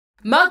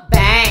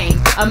Mukbang,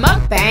 a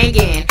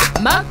mukbangin',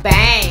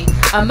 mukbang,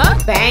 a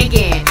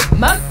mukbangin',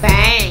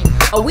 mukbang.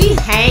 Oh, we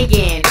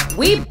hangin',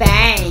 we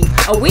bang,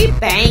 oh, we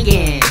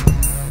bangin'.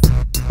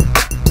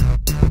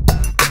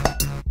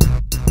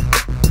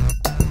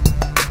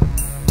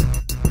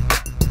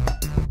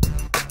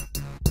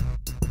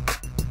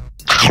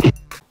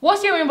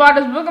 What's up,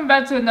 YummyBiters? Welcome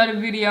back to another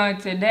video, and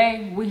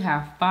today we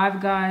have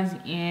Five Guys,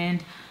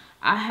 and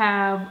I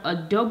have a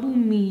double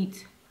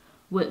meat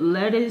with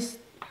lettuce,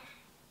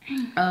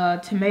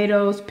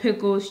 tomatoes,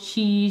 pickles,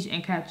 cheese,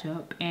 and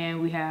ketchup,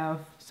 and we have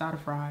side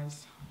of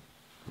fries.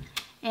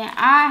 And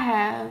I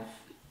have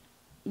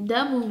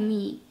double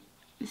meat,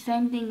 the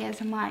same thing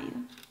as Maya.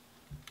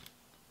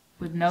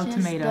 With no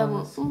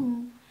tomatoes.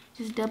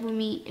 Just double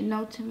meat and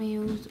no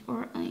tomatoes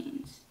or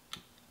onions.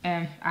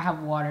 And I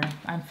have water.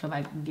 I don't feel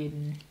like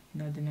getting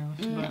nothing else.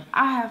 And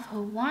I have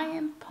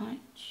Hawaiian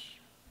punch.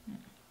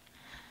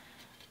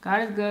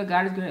 God is good.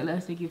 God is good.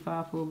 Let's take you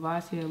five full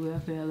bodies here.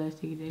 Welfare. Let's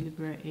take you daily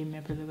bread.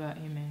 Amen. Praise God.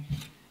 Amen.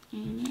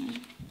 Amen.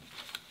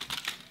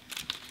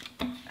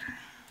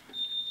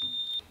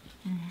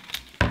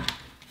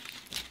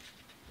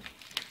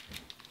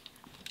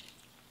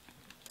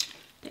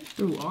 They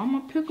threw all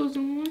my pickles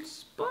in one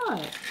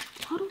spot.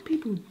 How do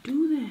people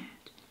do that?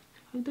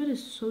 Like, that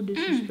is so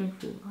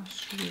disrespectful. I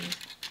swear.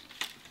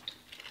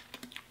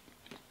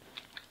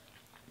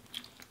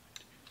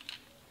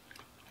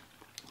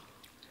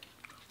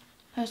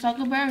 Tastes like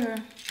a burger.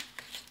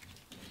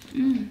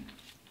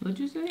 What'd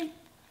you say?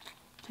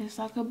 Tastes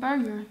like a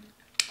burger.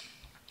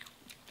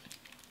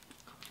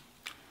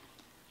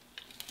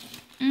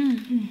 Oh,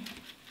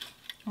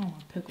 my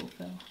pickle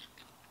fell.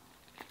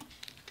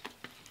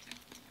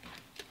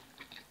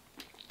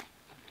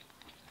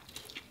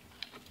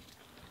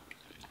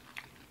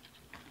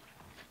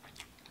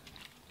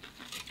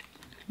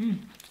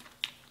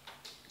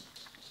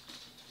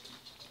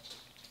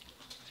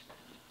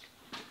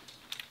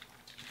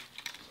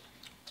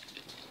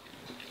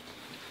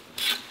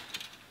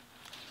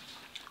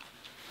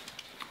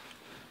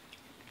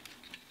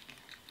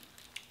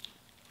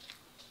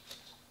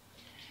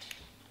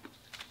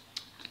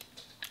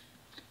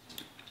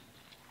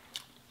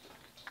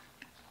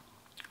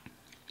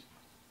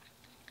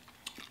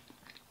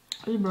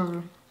 This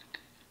burger.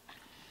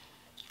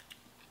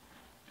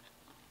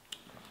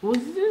 Was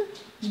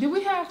this? Did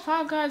we have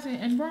Five Guys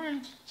in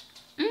Bryan?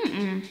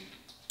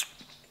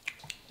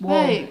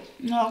 Well, Hey,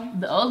 no.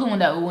 the other one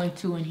that we went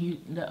to in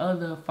Houston, the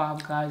other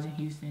Five Guys in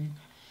Houston,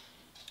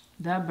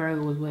 that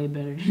burger was way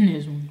better than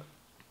this one.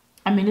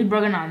 I mean, this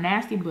burger not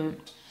nasty, but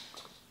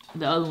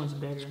the other one's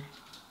better.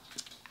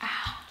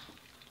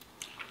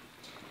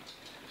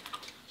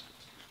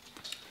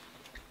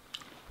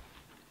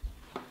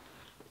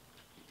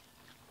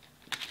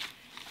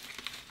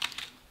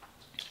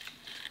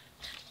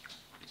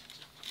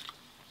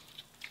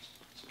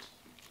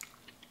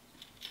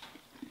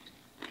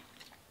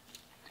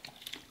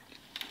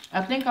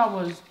 I think I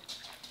was,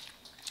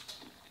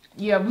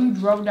 yeah, we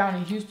drove down to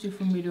Houston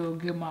for me to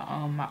get my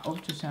my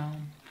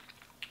ultrasound.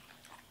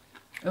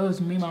 It was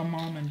me, my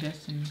mom, and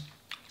Destiny.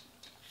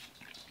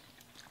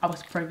 I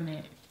was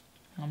pregnant.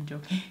 I'm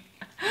joking.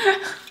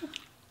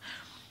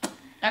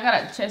 I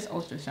got a chest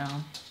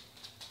ultrasound.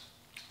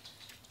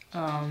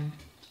 From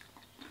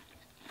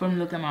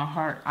looking at my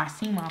heart, I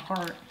seen my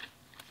heart.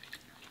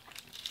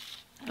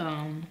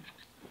 But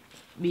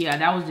yeah,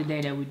 that was the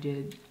day that we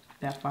did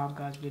that Five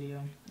Guys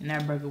video, and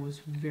that burger was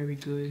very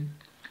good.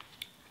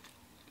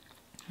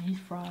 And these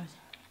fries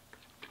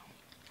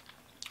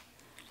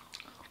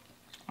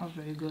are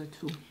very good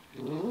too.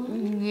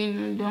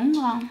 Don't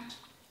lie.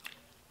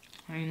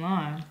 I ain't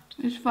lying.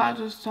 These fries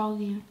are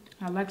soggy.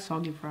 I like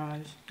soggy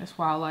fries. That's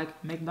why I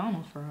like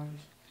McDonald's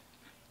fries,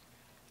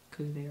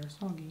 cause they are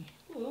soggy.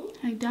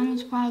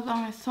 McDonald's fries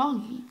aren't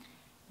soggy.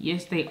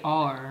 Yes, they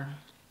are.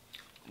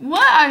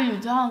 What are you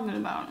talking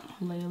about?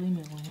 Laylee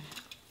Millen.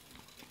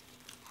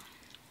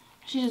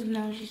 She doesn't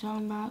know what she's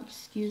talking about.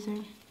 Excuse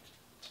her.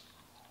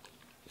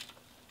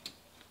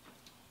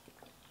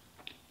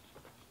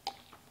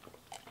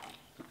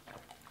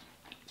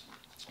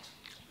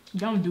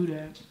 Don't do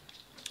that.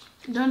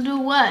 Don't do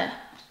what?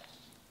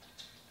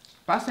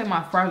 If I say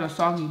my fries are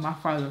soggy, my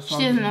fries are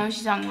soggy. She doesn't know what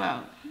she's talking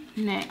about.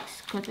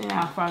 Next, cut that My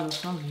out. fries are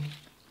soggy.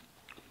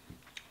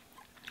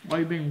 Why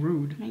are you being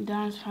rude?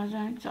 McDonald's fries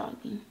aren't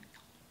soggy.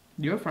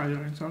 Your fries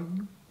aren't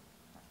soggy.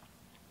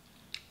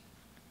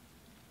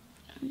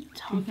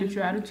 Can you fix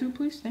your attitude,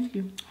 please? Thank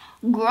you.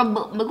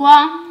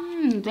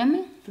 McGraw, damn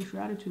it. Fix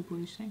your attitude,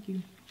 please. Thank you.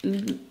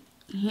 Give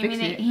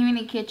me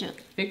the ketchup.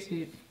 Fix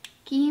it.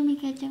 Can you give me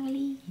ketchup,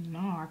 please? No,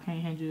 I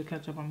can't hand you the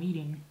ketchup I'm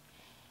eating.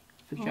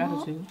 Fix your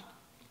attitude.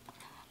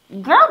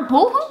 Girl,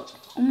 boo-hoo.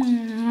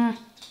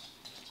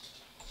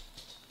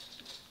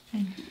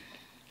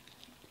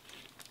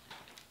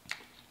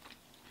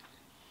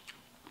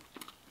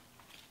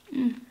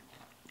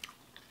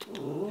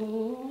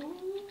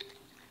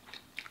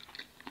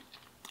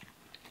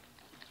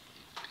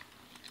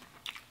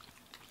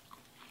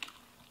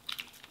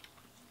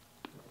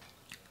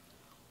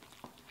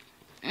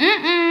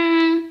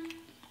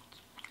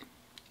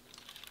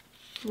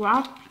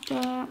 Rock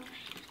that.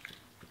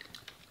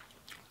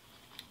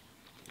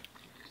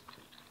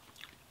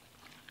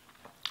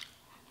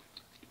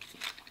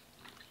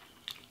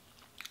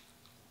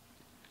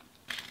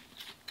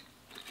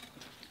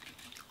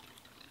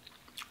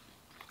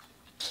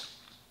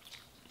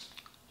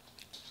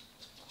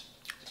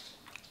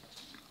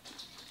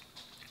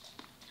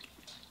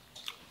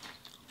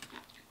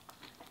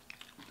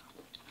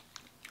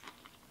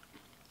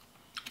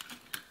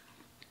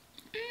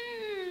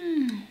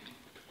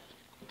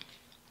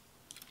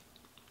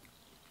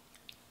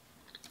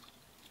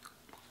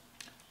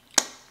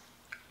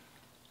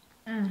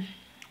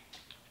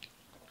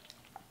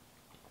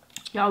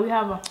 Y'all, we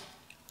have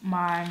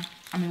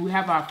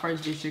our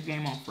first district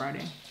game on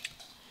Friday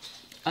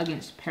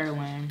against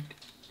Pearland.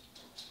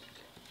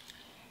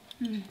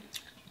 I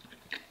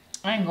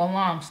ain't gonna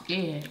lie, I'm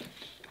scared.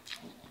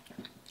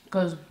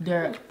 Cause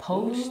their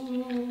post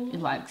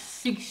is like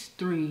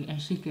 6'3"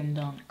 and she can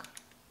dunk.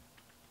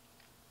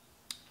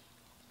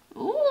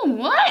 Ooh,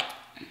 what?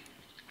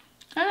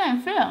 That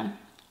ain't fair.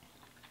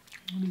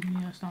 What do you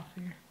mean that's not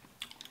fair?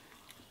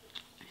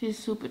 She's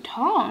super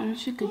tall and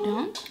she could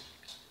dunk.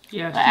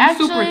 Yeah, But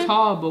she's super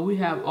tall, but we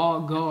have all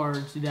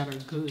guards that are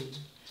good.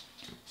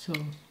 So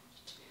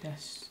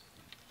that's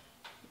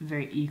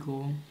very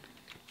equal.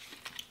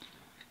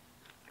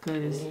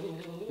 Cause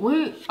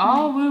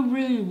all we're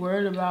really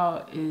worried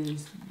about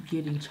is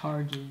getting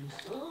charges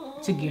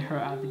to get her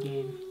out of the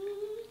game.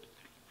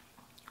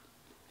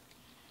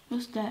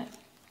 What's that?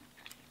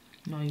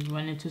 You know, you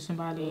run into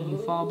somebody and you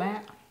fall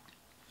back.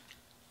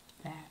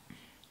 That.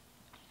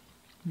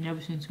 Never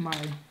seen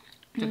somebody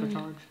take a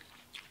charge.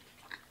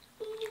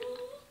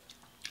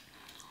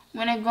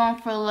 When they're going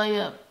for a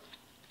layup,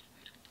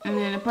 and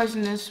then the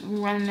person that's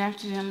running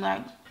after them,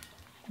 like,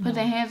 put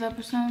their hands up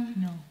or something?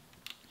 No.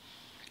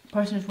 The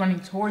person's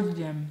running towards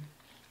them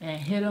and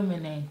hit them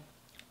and they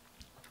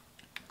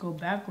go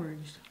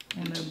backwards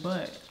on their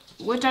butt.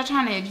 What, y'all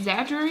trying to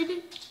exaggerate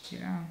it?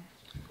 Yeah.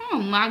 Oh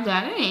my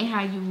God, that ain't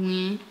how you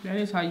win. That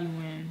is how you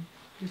win.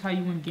 That's how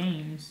you win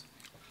games.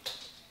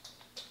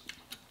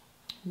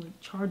 With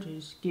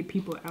charges, get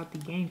people out the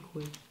game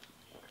quick.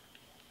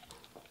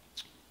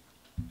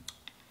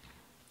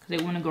 They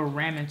want to go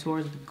ramming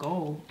towards the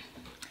goal.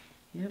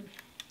 Yep.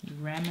 You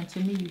ram into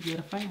me, you get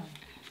a foul.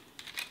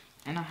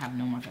 And I have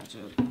no more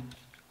ketchup.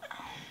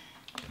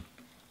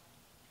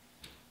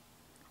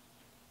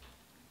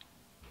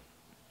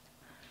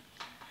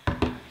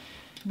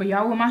 But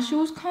y'all, when my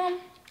shoes come,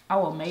 I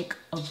will make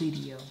a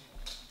video.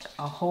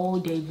 A whole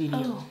day video.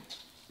 Oh.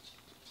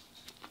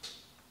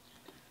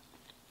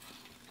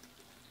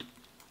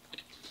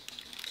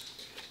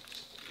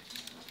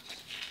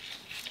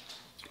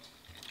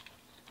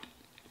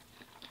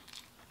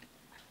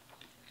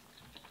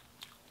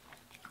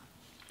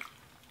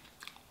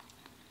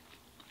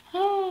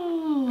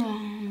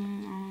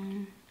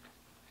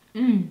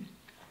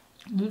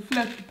 Do you feel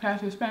like you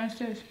passed your Spanish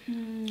test?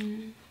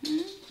 Mm-hmm.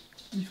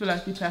 You feel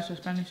like you passed your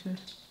Spanish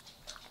test?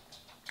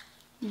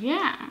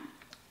 Yeah.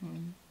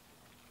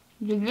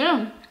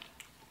 Yeah.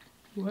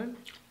 What?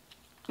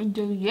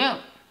 Yeah.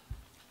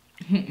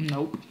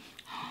 Nope.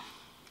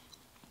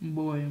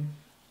 Boy.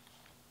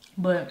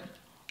 But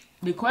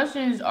the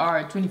questions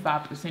are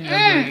 25% of your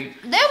grade.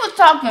 They was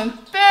talking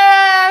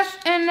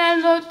fast in that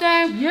little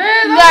thing.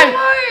 Yeah,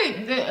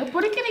 Like, that's right.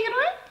 What can he get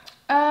right?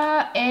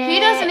 He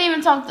doesn't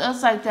even talk to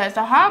us like that.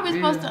 So how are we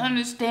supposed to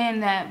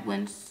understand that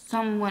when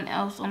someone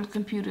else on the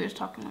computer is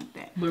talking like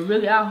that? But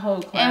really, our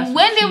whole class. And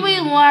when did we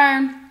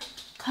learn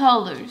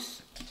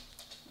colors?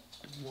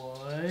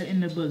 What? In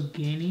the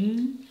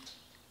beginning?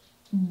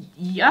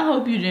 Yeah, I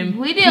hope you didn't.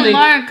 We didn't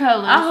learn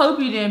colors. I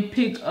hope you didn't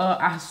pick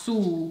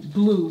azul,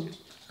 blue,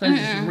 because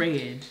it's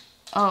red.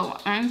 Oh,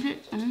 I didn't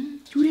pick.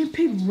 You didn't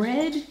pick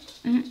red?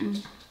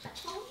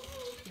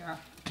 Yeah.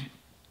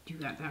 You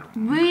got that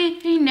wrong.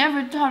 He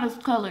never taught us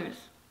colors.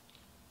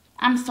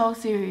 I'm so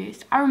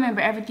serious. I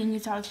remember everything he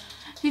taught us.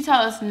 He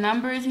taught us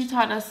numbers. He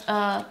taught us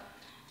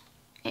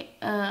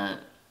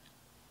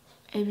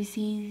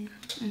ABCs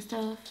and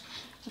stuff.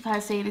 Like how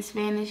to say it in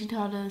Spanish. He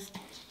taught us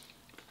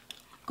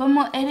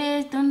como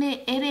eres,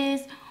 donde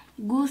eres,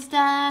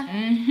 gusta,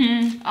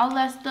 all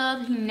that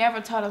stuff. He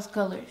never taught us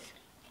colors.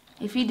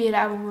 If he did,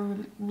 I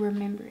would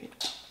remember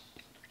it.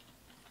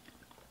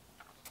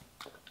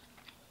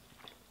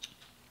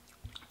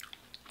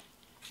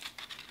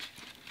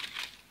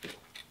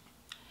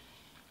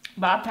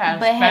 But I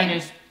passed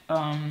Spanish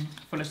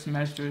for the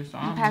semester, so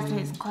I'm passing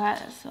his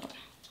class, so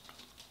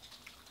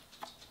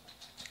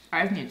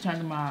I just need to turn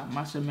to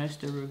my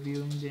semester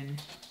review and then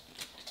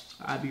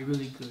I'll be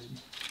really good.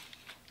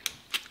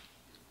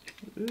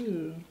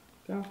 Ooh,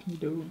 got me,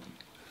 dude.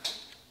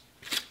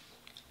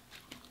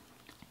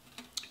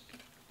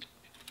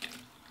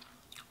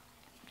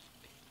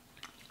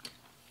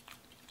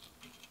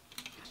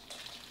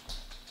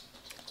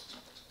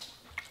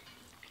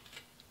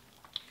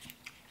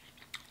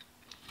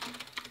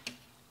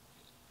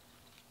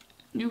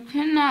 you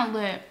cannot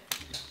let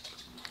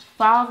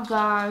Five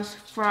Guys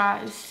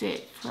fries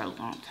sit for a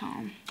long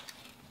time.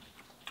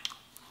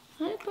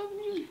 Hey,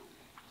 puppy.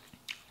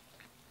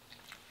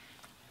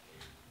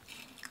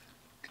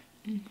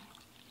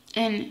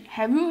 And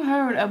have you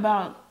heard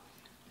about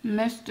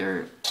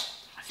Mr.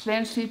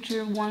 Spanish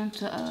teacher wanting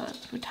to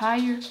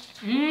retire?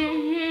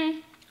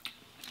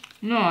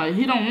 No,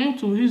 he don't want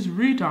to. He's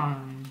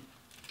retiring.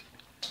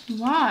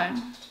 Why?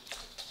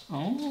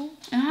 Oh.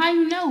 And how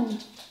you know?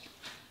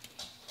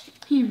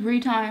 He's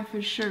retiring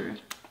for sure.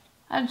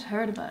 I just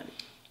heard about it.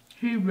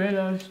 He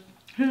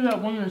let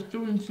one of the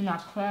students in our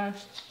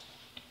class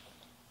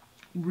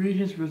read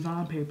his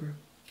resign paper.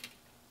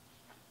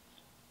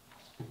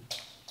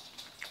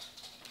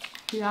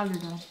 He out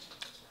of there.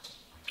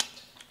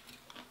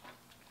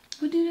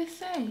 What did it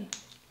say?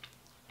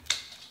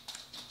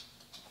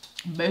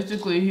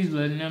 Basically, he's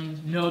letting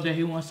them know that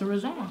he wants to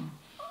resign.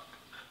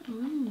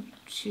 Ooh,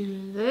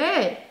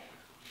 shit.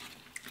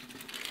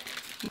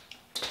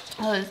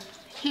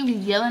 He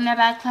was yelling at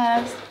our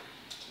class.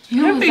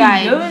 He was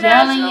like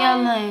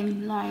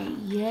yelling, like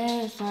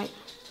yes, like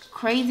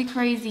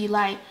crazy,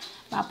 like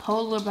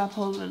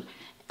bipolar.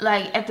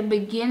 Like at the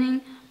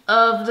beginning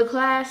of the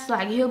class,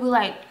 like he'll be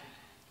like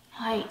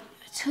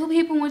two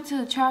people went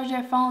to charge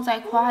their phones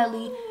like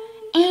quietly,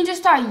 and he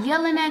just started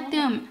yelling at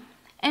them.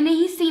 And then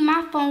he see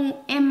my phone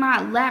in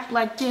my lap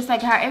like this,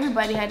 like how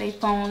everybody had their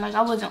phone, like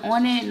I wasn't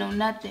on it, no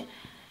nothing.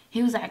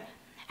 He was like,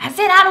 I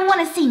said I don't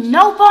want to see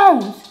no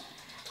phones.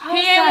 He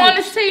ain't want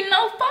to see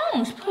no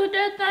phones. Put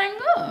that thing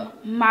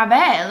up. My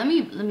bad. Let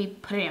me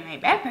put it in my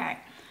backpack.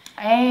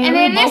 Hey, and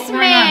then this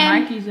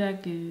man, Nike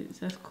jackets.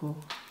 That's cool.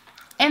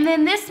 And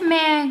then this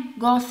man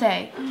go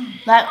say,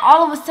 like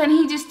all of a sudden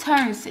he just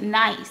turns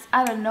nice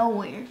out of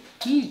nowhere.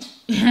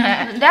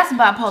 That's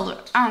bipolar.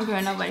 I don't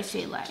care nobody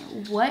say like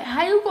what?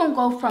 How you gonna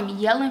go from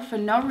yelling for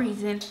no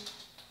reason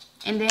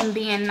and then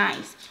being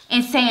nice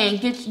and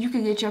saying you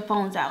can get your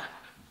phones out?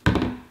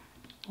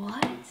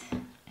 What?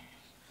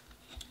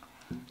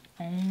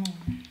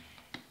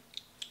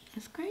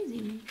 That's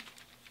crazy.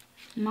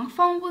 My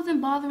phone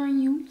wasn't bothering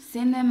you,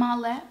 sitting in my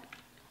lap.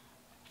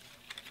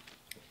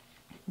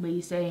 But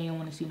you say you don't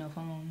want to see no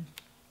phone.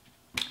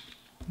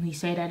 When you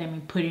say that, I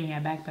mean put it in your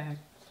backpack.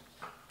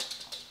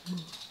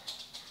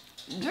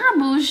 Girl,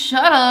 boo,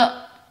 shut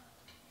up.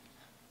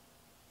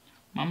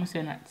 Mama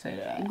said not to say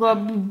that. Girl,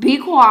 be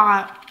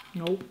quiet.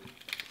 Nope.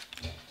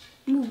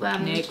 Move by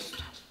me. Next.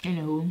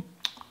 Anywho.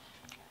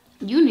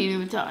 You need to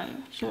retire.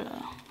 Shut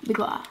up. Be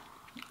quiet.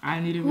 I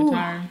need to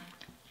retire.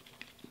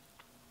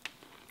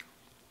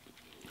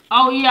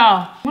 Oh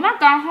yeah. When I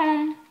got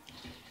home,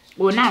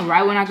 well not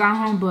right when I got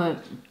home,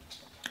 but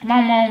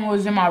my mom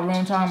was in my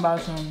room talking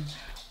about some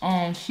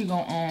she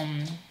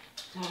gonna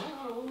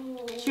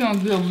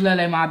give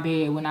Lele my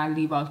bed when I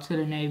leave out to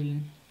the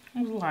Navy.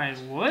 I was like,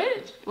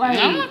 what? Like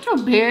I'm not your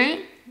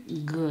bed.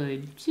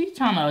 Good. She's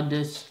trying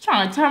to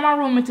turn my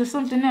room into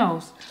something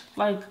else.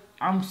 Like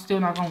I'm still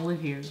not gonna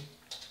live here.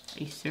 Are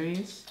you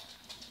serious?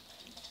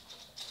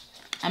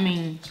 I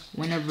mean,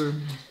 whenever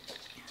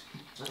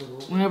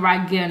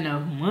I get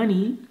enough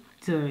money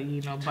to,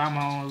 you know, buy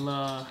my own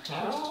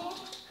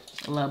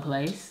little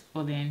place,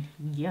 well then,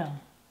 yeah.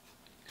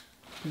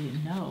 But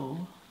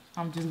no,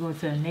 I'm just going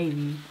to the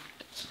Navy.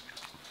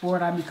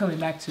 Or I'll be coming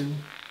back to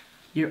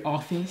your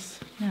office.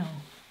 No.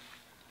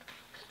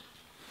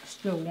 I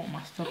still want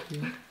my stuff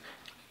here.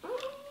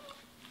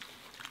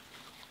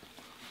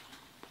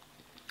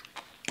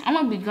 I'm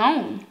gonna be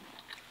gone.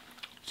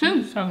 What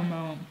you talking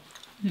about?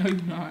 No,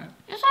 you're not.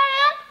 Yes, I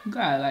am. You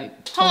got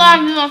like how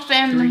long you gonna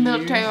stay in the 3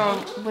 military years?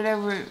 or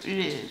whatever it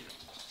is?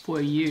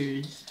 4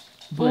 years.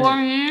 4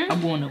 years?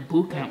 I'm going to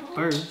boot camp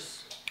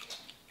first.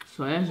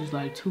 So that's just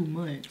like 2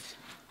 months.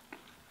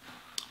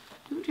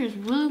 You just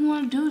really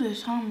want to do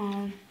this, huh,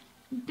 Mom?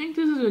 You think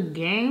this is a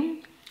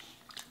game?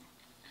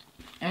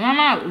 And I'm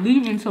not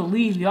leaving to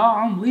leave y'all.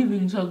 I'm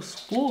leaving to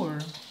explore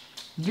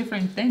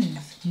different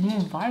things. New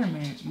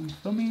environment. You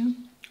feel me?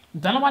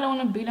 Don't nobody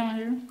want to be down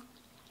here.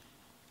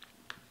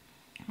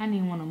 I didn't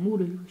even want to move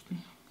to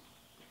Houston.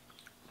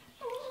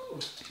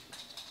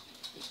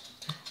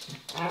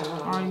 I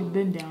already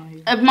been down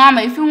here. If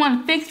Mama, if you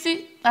want to fix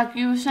it, like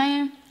you were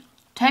saying,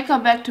 take her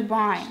back to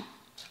Brian.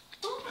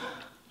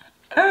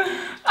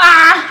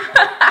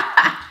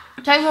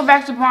 Take her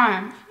back to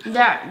Brian.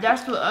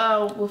 That's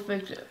what will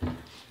fix it.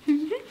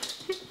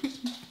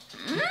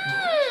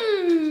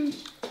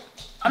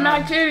 I'm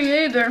not kidding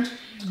either.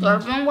 So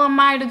if you want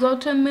Maya to go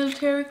to the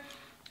military,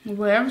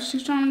 wherever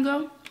she's trying to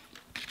go,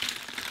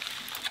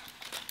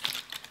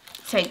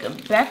 take her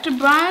back to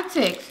Bryan,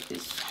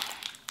 Texas.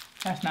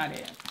 That's not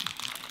it.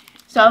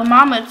 So if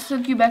Mama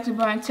took you back to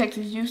Bryan,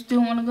 Texas, you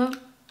still want to go?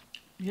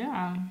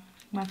 Yeah,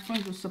 my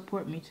friends will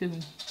support me too.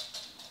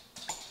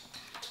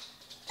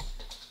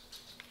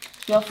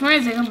 Your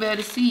friends ain't gonna be able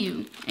to see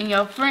you. And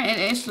your friend, and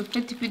it's a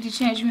 50-50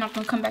 chance you're not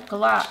gonna come back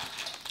alive.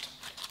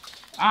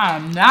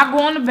 I'm not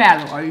going to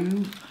battle, are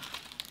you?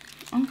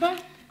 Okay.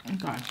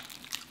 Okay.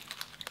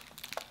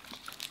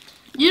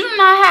 You do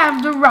not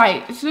have the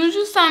right, as soon as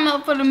you sign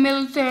up for the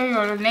military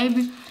or the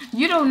Navy,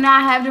 you do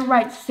not have the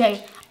right to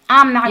say,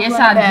 I'm not going to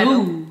battle. Yes,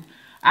 I do.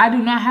 I do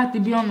not have to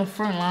be on the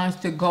front lines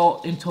to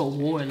go into a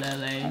war,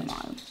 Lele.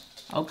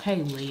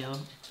 Okay, Leo.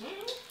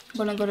 I'm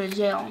gonna go to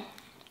jail.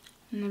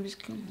 I'm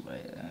just kidding.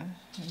 But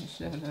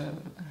shut up.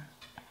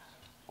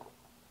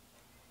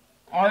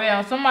 Oh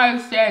yeah, somebody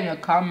said in the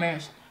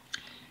comments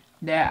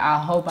that I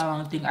hope I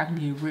don't think I can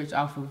get rich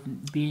off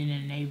of being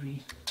in the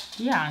Navy.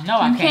 Yeah, I know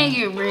I can. You can't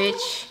get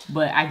rich.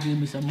 But I give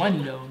me some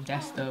money though.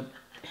 That's the,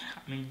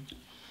 I mean,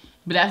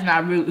 but that's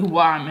not really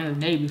why I'm in the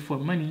Navy, for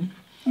money.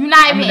 You're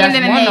not even in the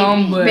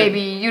Navy, but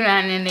baby. You're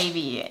not in the Navy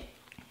yet.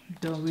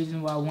 The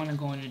reason why I want to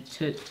go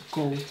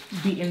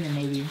be in the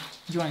Navy,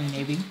 join the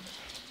Navy,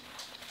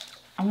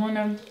 I want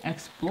to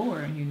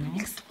explore, you know.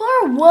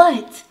 Explore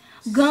what?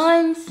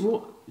 Guns?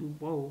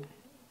 Whoa.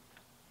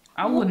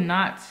 I would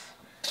not.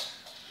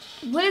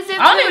 What is it?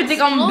 I don't even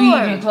think I'm gonna be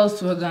even close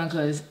to a gun,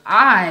 cause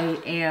I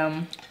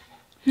am.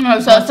 No,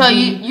 so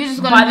you're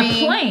just gonna by be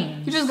the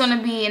planes. You're just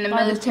gonna be in the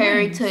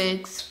military to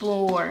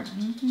explore.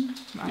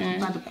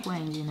 By the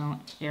planes, you know,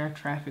 air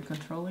traffic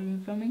controller. You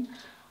feel me?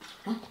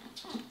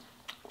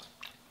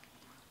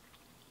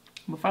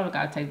 But first, I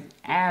gotta take the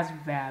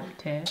ASVAB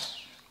test.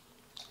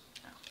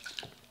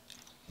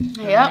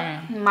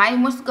 Yep, Mike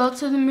wants to go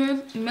to the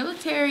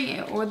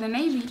military or the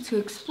Navy to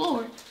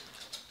explore.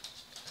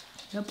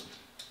 Yep.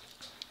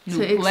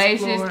 New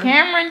places.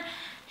 Cameron,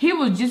 he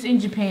was just in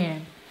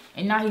Japan,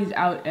 and now he's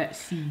out at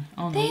sea.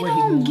 They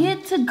don't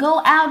get to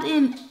go out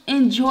and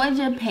enjoy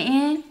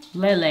Japan.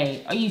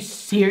 Lele, are you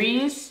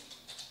serious?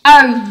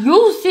 Are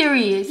you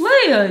serious?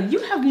 Leah, you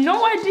have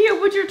no idea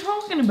what you're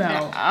talking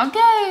about.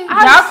 Okay.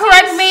 Y'all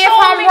correct me if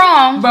I'm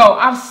wrong. Bro,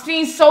 I've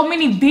seen so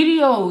many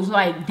videos.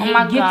 Like, they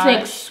get to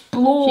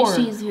explore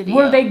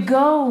where they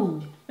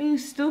go. Are you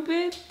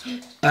stupid?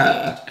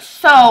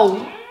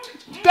 So,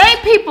 they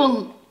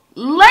people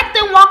let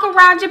them walk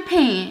around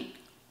Japan.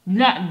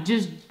 Not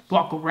just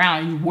walk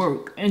around, you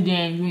work. And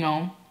then, you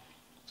know,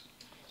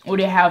 or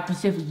they have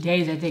specific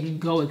days that they can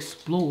go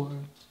explore.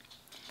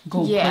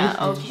 Go places.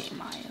 Okay,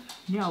 Maya.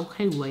 Yeah,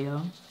 okay,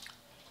 Leia.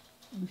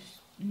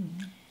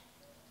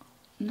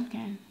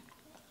 Okay.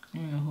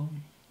 Yeah.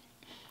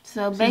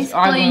 So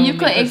basically, you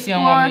could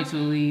explore.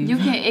 You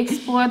can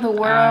explore the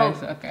world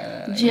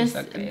just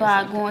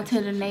by going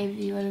to the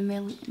Navy or the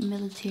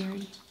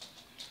military.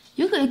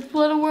 You could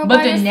explore the world,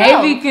 but the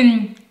Navy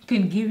can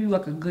give you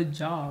like a good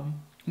job.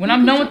 When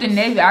I'm done with the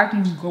Navy, I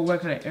can go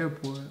work at the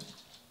airport.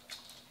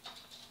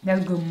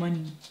 That's good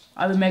money.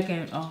 I've been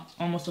making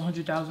almost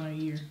 $100,000 a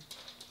year.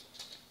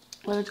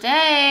 Well,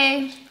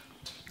 today,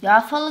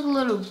 y'all feel like a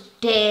little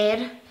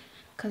dead,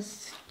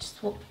 cause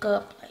just woke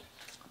up like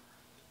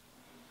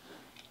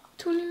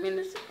 20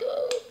 minutes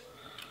ago.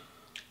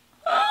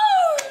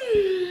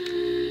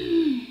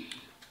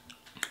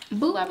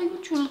 Boo, I mean,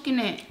 what you looking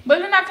at? But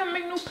then I can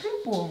make new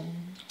people.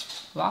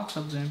 Lots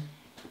of them.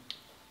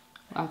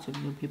 Lots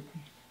of new people.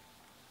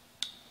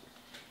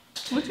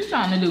 What you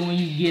trying to do when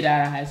you get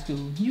out of high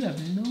school? You have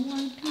no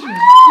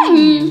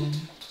idea.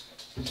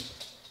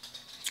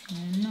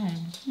 No.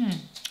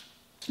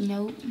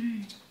 Nope.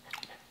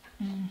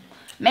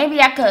 Maybe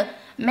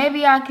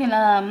I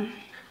can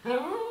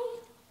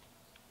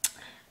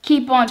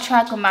keep on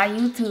track of my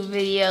YouTube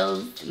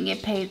videos and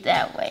get paid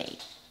that way.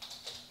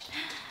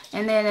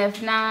 And then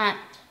if not,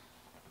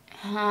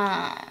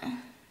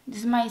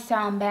 this might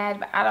sound bad,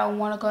 but I don't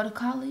want to go to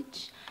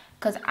college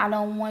because I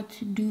don't want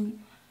to do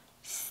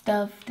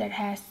stuff that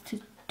has to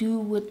do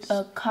with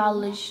a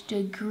college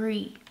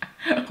degree.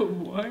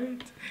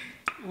 What?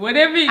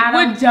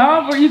 What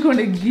job are you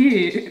gonna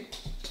get?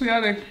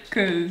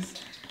 Because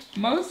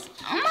most.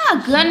 Oh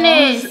my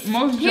goodness!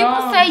 Most people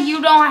jobs, say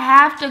you don't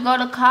have to go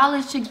to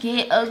college to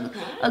get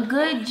a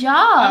good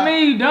job. I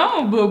mean, you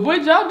don't. But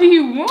what job do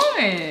you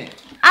want?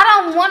 I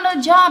don't want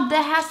a job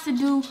that has to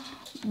do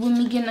with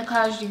me getting a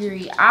college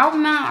degree. I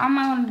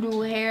might want to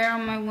do hair. I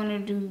might want to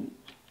do.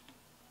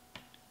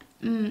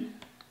 I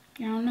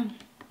don't know.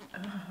 Oh,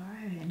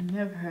 I had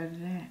never heard of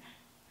that.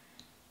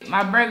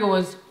 My burger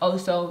was oh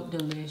so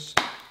delicious,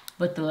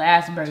 but the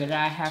last burger that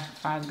I had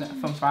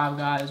from Five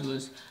Guys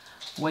was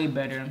way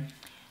better.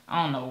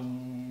 I don't know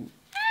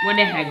what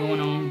they had going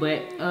on,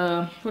 but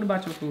what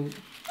about your food?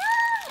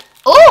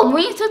 Oh,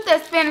 when you took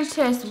that Spanish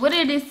test, what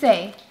did it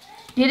say?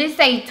 Did it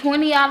say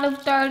 20 out of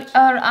 30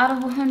 out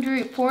of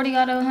 100, 40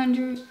 out of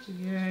 100?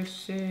 Yeah, it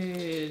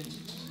said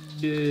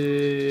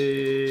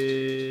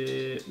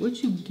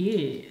what you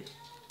get?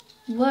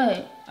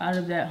 What? Out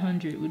of that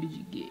 100, what did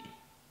you get?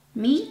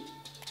 Me?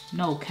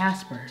 No,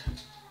 Casper.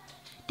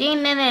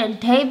 Didn't that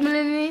table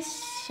in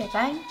this shit,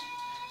 right?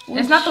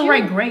 It's not the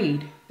right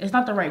grade. It's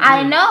not the right grade.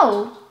 I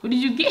know. What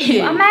did you get?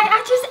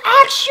 I just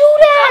asked you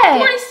that.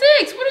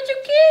 46. What did you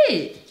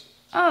get?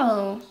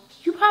 Oh,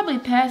 you probably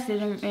passed it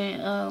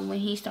when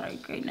he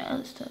started grading the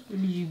other stuff.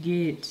 What did you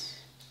get?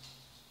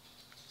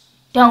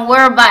 Don't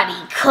worry about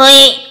it.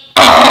 Click.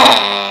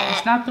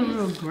 It's not the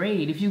real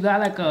grade. If you got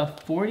like a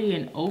 40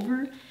 and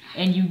over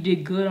and you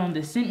did good on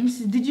the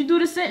sentences, did you do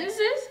the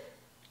sentences?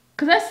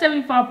 Because that's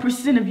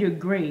 75% of your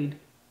grade.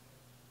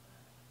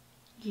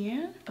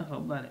 Yeah. Oh,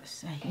 about to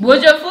say.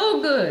 Was your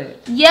food good?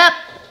 Yep.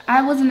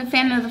 I wasn't a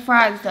fan of the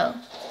fries though.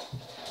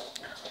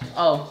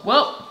 Oh,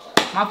 well,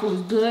 My food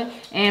is good.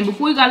 And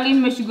before you guys leave,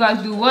 make sure you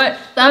guys do what?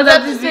 Thumbs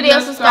up this video,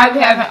 subscribe if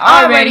you haven't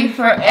already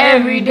for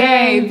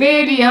everyday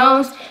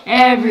videos.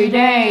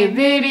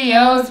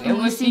 And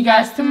we'll see you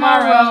guys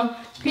tomorrow.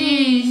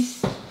 Peace.